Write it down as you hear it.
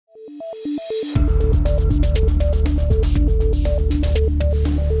A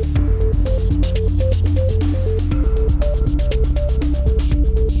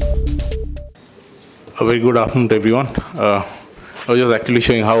very good afternoon to everyone. I was just actually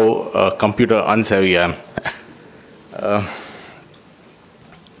showing how computer unsavvy I am.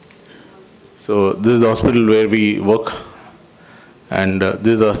 So this is the hospital where we work, and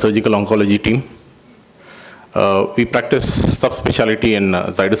this is a surgical oncology team. We practice subspecialty in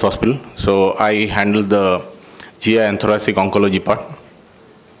Zydus hospital, so I handle the GI and thoracic oncology part.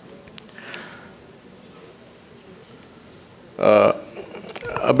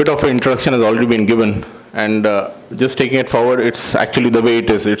 A bit of an introduction has already been given, and just taking it forward, it's actually the way it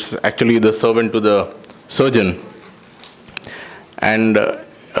is. It's actually the servant to the surgeon. And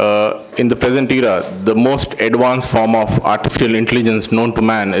in the present era, the most advanced form of artificial intelligence known to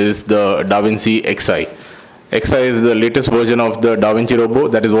man is the Da Vinci Xi. Xi is the latest version of the Da Vinci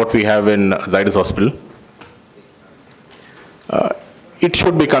robot. That is what we have in Zydus hospital. It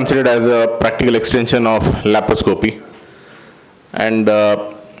should be considered as a practical extension of laparoscopy. And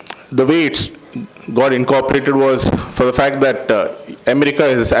the way it's got incorporated was for the fact that America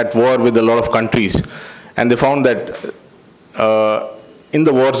is at war with a lot of countries, and they found that in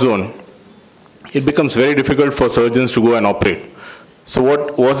the war zone, it becomes very difficult for surgeons to go and operate. So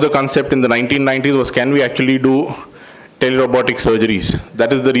what was the concept in the 1990s was, can we actually do telerobotic surgeries?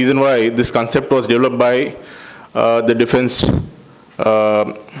 That is the reason why this concept was developed by the defense.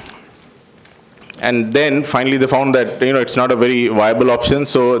 And then finally they found that it's not a very viable option,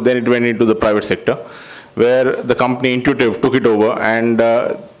 so then it went into the private sector, where the company Intuitive took it over, and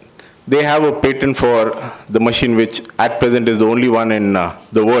they have a patent for the machine which at present is the only one in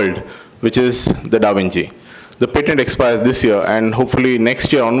the world, which is the Da Vinci. The patent expires this year, and hopefully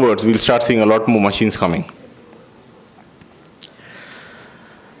next year onwards we'll start seeing a lot more machines coming.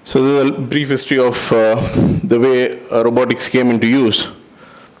 So this is a brief history of the way robotics came into use.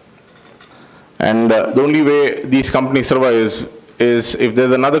 And the only way these companies survive is if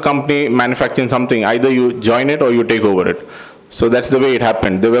there's another company manufacturing something, either you join it or you take over it. So that's the way it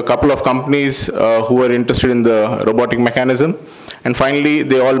happened. There were a couple of companies who were interested in the robotic mechanism, and finally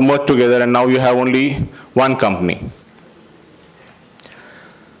they all merged together, and now you have only one company.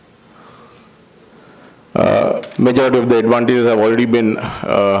 Majority of the advantages have already been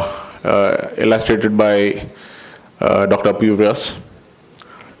illustrated by Dr. Apurvas.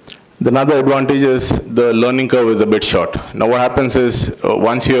 Another advantage is the learning curve is a bit short. Now what happens is,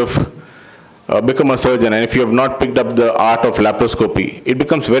 once you have become a surgeon, and if you have not picked up the art of laparoscopy, it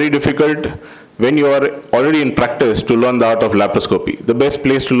becomes very difficult when you are already in practice to learn the art of laparoscopy. The best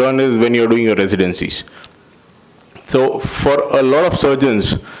place to learn is when you are doing your residencies. So for a lot of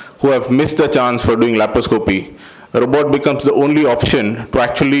surgeons who have missed the chance for doing laparoscopy, a robot becomes the only option to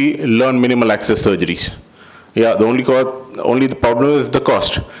actually learn minimal access surgeries. Yeah, the only the problem is the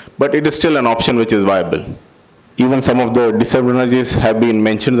cost, but it is still an option which is viable. Even some of the disadvantages have been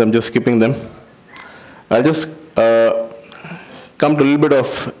mentioned. I'm just skipping them. I'll just come to a little bit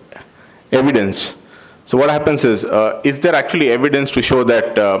of evidence. So what happens is there actually evidence to show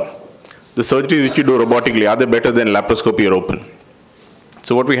that the surgeries which you do robotically, are they better than laparoscopy or open?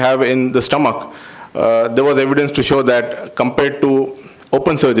 So what we have in the stomach, there was evidence to show that compared to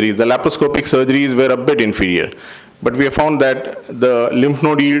open surgeries, the laparoscopic surgeries were a bit inferior. But we have found that the lymph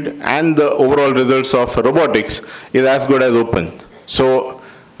node yield and the overall results of robotics is as good as open. So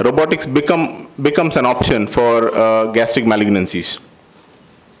robotics becomes an option for gastric malignancies.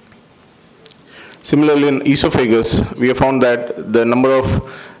 Similarly, in esophagus, we have found that the number of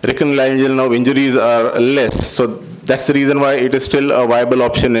recurrent nerve injuries are less. So that's the reason why it is still a viable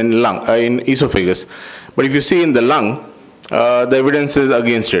option in in esophagus. But if you see in the lung, the evidence is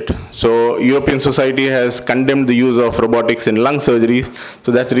against it. So European Society has condemned the use of robotics in lung surgery.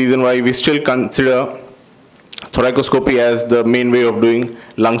 So that's the reason why we still consider thoracoscopy as the main way of doing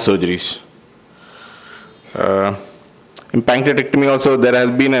lung surgeries. In pancreatectomy also, there has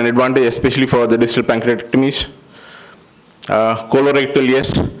been an advantage, especially for the distal pancreatectomies. Colorectal,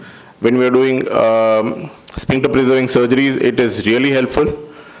 yes. When we are doing sphincter preserving surgeries, it is really helpful.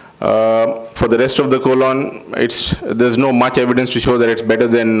 For the rest of the colon, there's no much evidence to show that it's better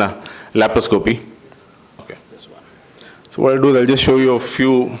than laparoscopy. Okay. So what I'll do is I'll just show you a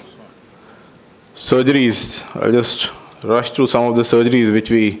few surgeries. I'll just rush through some of the surgeries which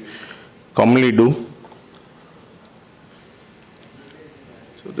we commonly do.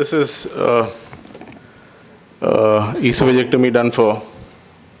 So this is esophagectomy done for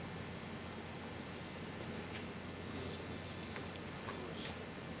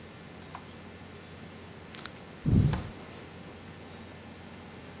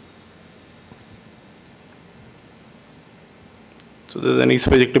So this is an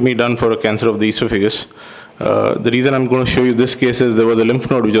esophagectomy done for a cancer of the esophagus. The reason I'm going to show you this case is there was a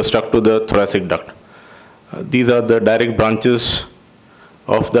lymph node which was stuck to the thoracic duct. These are the direct branches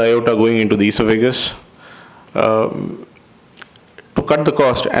of the aorta going into the esophagus. To cut the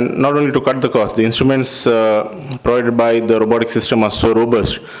cost, and not only to cut the cost, the instruments provided by the robotic system are so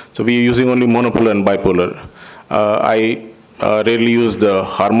robust. So we are using only monopolar and bipolar. I rarely use the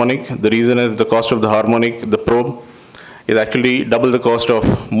harmonic. The reason is the cost of the harmonic, the probe, is actually double the cost of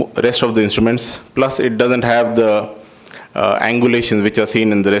rest of the instruments. Plus, it doesn't have the angulations which are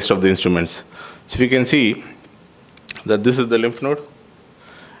seen in the rest of the instruments. So you can see that this is the lymph node,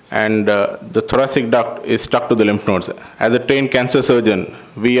 and the thoracic duct is stuck to the lymph nodes. As a trained cancer surgeon,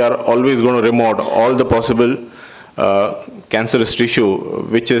 we are always going to remove all the possible cancerous tissue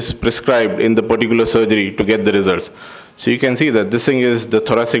which is prescribed in the particular surgery to get the results. So you can see that this thing is the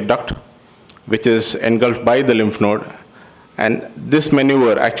thoracic duct, which is engulfed by the lymph node. And this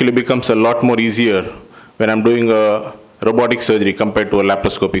maneuver actually becomes a lot more easier when I'm doing a robotic surgery compared to a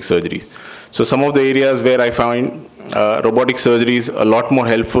laparoscopic surgery. So some of the areas where I find robotic surgeries a lot more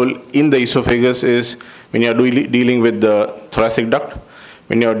helpful in the esophagus is when you're dealing with the thoracic duct,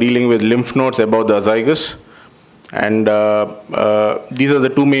 when you're dealing with lymph nodes above the azygos. And these are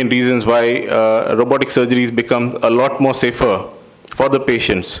the two main reasons why robotic surgeries become a lot more safer for the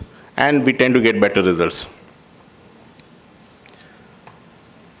patients, and we tend to get better results.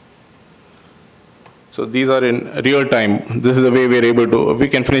 So these are in real time. This is the way we're able to, we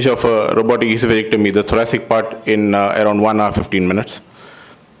can finish off a robotic esophagectomy, the thoracic part, in around 1 hour, 15 minutes.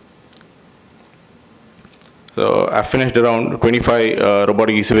 So I've finished around 25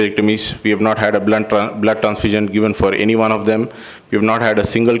 robotic esophagectomies. We have not had a blood transfusion given for any one of them. We have not had a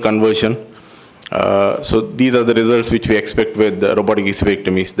single conversion. So these are the results which we expect with the robotic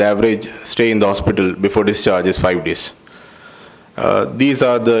esophagectomies. The average stay in the hospital before discharge is 5 days. These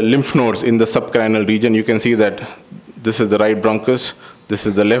are the lymph nodes in the subcarinal region. You can see that this is the right bronchus, this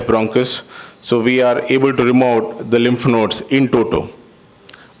is the left bronchus. So we are able to remove the lymph nodes in toto.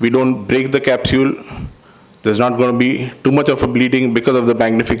 We don't break the capsule. There's not going to be too much of a bleeding because of the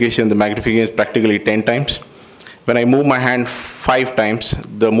magnification. The magnification is practically 10 times. When I move my hand 5 times,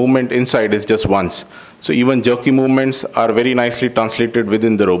 the movement inside is just once. So even jerky movements are very nicely translated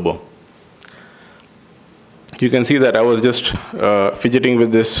within the robo. You can see that I was just fidgeting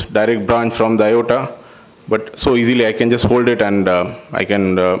with this direct branch from the aorta, but so easily I can just hold it and I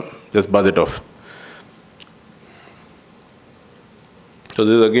can just buzz it off. So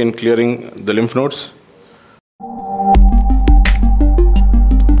this is again clearing the lymph nodes.